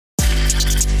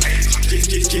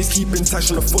Keep in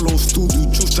touch on the follow, still do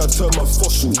juice, try to turn my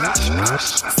fossil.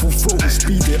 Full throttle,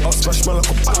 speed it up, smash man like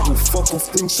a bottle. Fuck off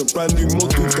things, a brand new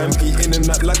model. Can be in and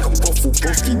out like a bottle.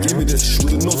 Broski gave me the shoot,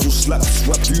 the nozzle slap,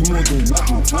 swap you more than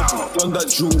wobble. Done that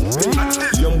drill,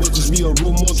 young boy cause me a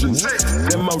role model.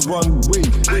 Then my run way,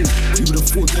 you would've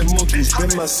thought them models.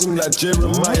 Then my sing like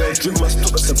Jeremiah, drink my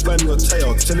stock as a brand new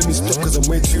tire. Telling me stop cause I'm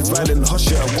way too violent.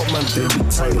 Hush it, I want my daily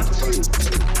tired.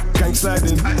 Gang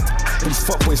sliding, these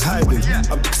fuckboys hiding.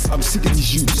 I'm sick of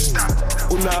these youths.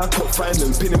 Oh nah, I can't find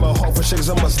them. Pinning my heart for shakes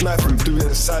on my sniping. Do it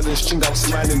in silence, string down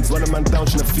smiling. Run a man down,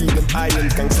 trying to feed them iron.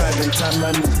 Gang sliding, time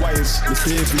man with wires. If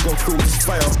here we gon' feel this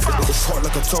fire. It's hot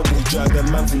like a turbo drag. That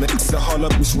man from the east, the hard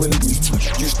up is winning.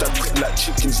 Use that quick like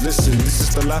chickens. Listen, this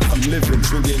is the life I'm living.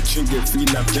 Trinket,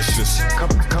 feeling ambitious.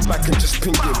 Come back and just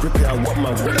pink it, rip it. I want my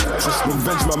rep. Just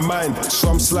revenge my mind, so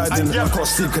I'm sliding. I can't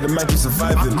sleep cause the man keeps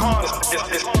surviving.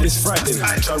 It's Friday,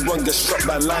 try run, get struck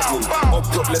by lightning. Up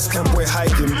block, let's camp, we're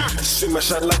hiking. Swim my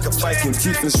shine like a Viking.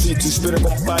 Teeth and sweet, too spit up,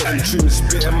 I'm biting. Tune the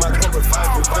spit and my got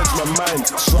reviving. Revenge my mind,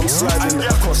 so I'm sliding.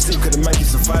 I can't sleep cause the man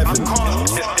keeps surviving.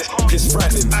 It's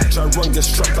Friday, try run, get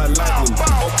struck by lightning.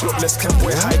 Up block, let's camp,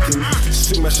 we're hiking.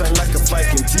 Swim my shine like a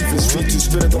Viking. Teeth and sweet, too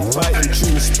spit up, I'm biting.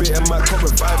 Tune the spit and my got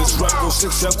reviving. Rap go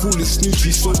sexy, I call it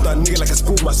snoochie. Sold that nigga like I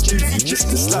scored my streaky.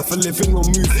 Just this life I live in, no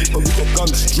movie. But we got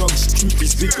guns, drugs,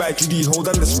 troopies. Big bag, Judy,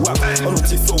 hold on the swap. I don't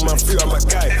take flow, man, free, I'm a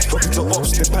guy. Rocket to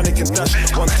ops, they panic and dash.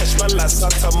 One catch man like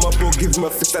Santa, my bro, give him a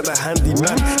fist like a handy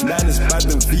man. Nine is bad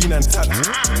and Veen and Tat.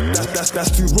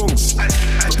 That's two wrongs.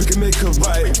 But we can make a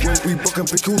right when we buck and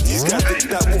pick all these guys.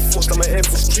 Think that will force down my Air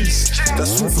Force trees.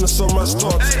 That's all from the sunrise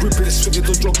starts. Grip it, swing it,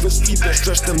 don't drop the speed. Then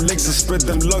stretch them legs and spread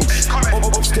them lungs.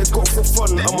 Ops get got for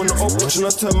fun. I'm on the up watch and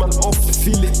I turn man off.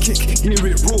 Feel it kick, hear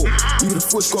it roll. Even the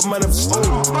foot's got man of his own.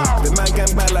 The man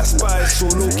gang bad like spies, so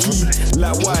low key.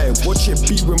 Like why? Watch it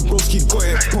beat when broski got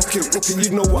it. Pocket rocking,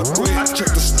 you know I got it.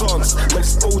 Check the stance, when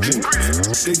it's bulging.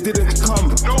 They didn't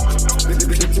come,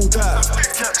 they pulled out.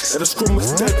 And the scrum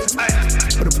was dead,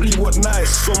 but the bleed was nice.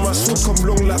 So my sword come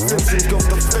long like fencing, get off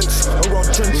the fence.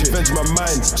 Around trench, revenge my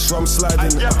mind. So I'm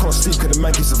sliding, I can't sleep cause the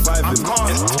man keeps surviving.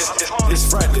 It's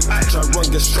Friday, try run,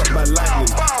 get struck by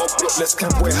lightning. Up block, let's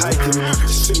camp, we're hiking.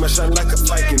 Swim my shine like a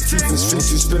Viking. Teeth and strings,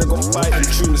 you spit, I got fighting.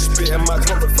 Tune the spit and my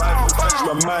got reviving. Revenge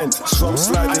my mind, so I'm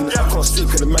sliding. I can't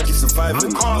sleep cause the man keeps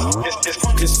surviving.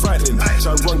 It's Friday,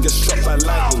 try run, get struck by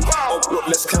lightning. Up block,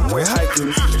 let's camp, we're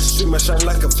hiking. Swim my shine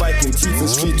like a Viking. Teeth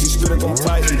and street, you spit, I got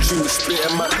fighting. Tune the spit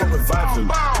and my got reviving.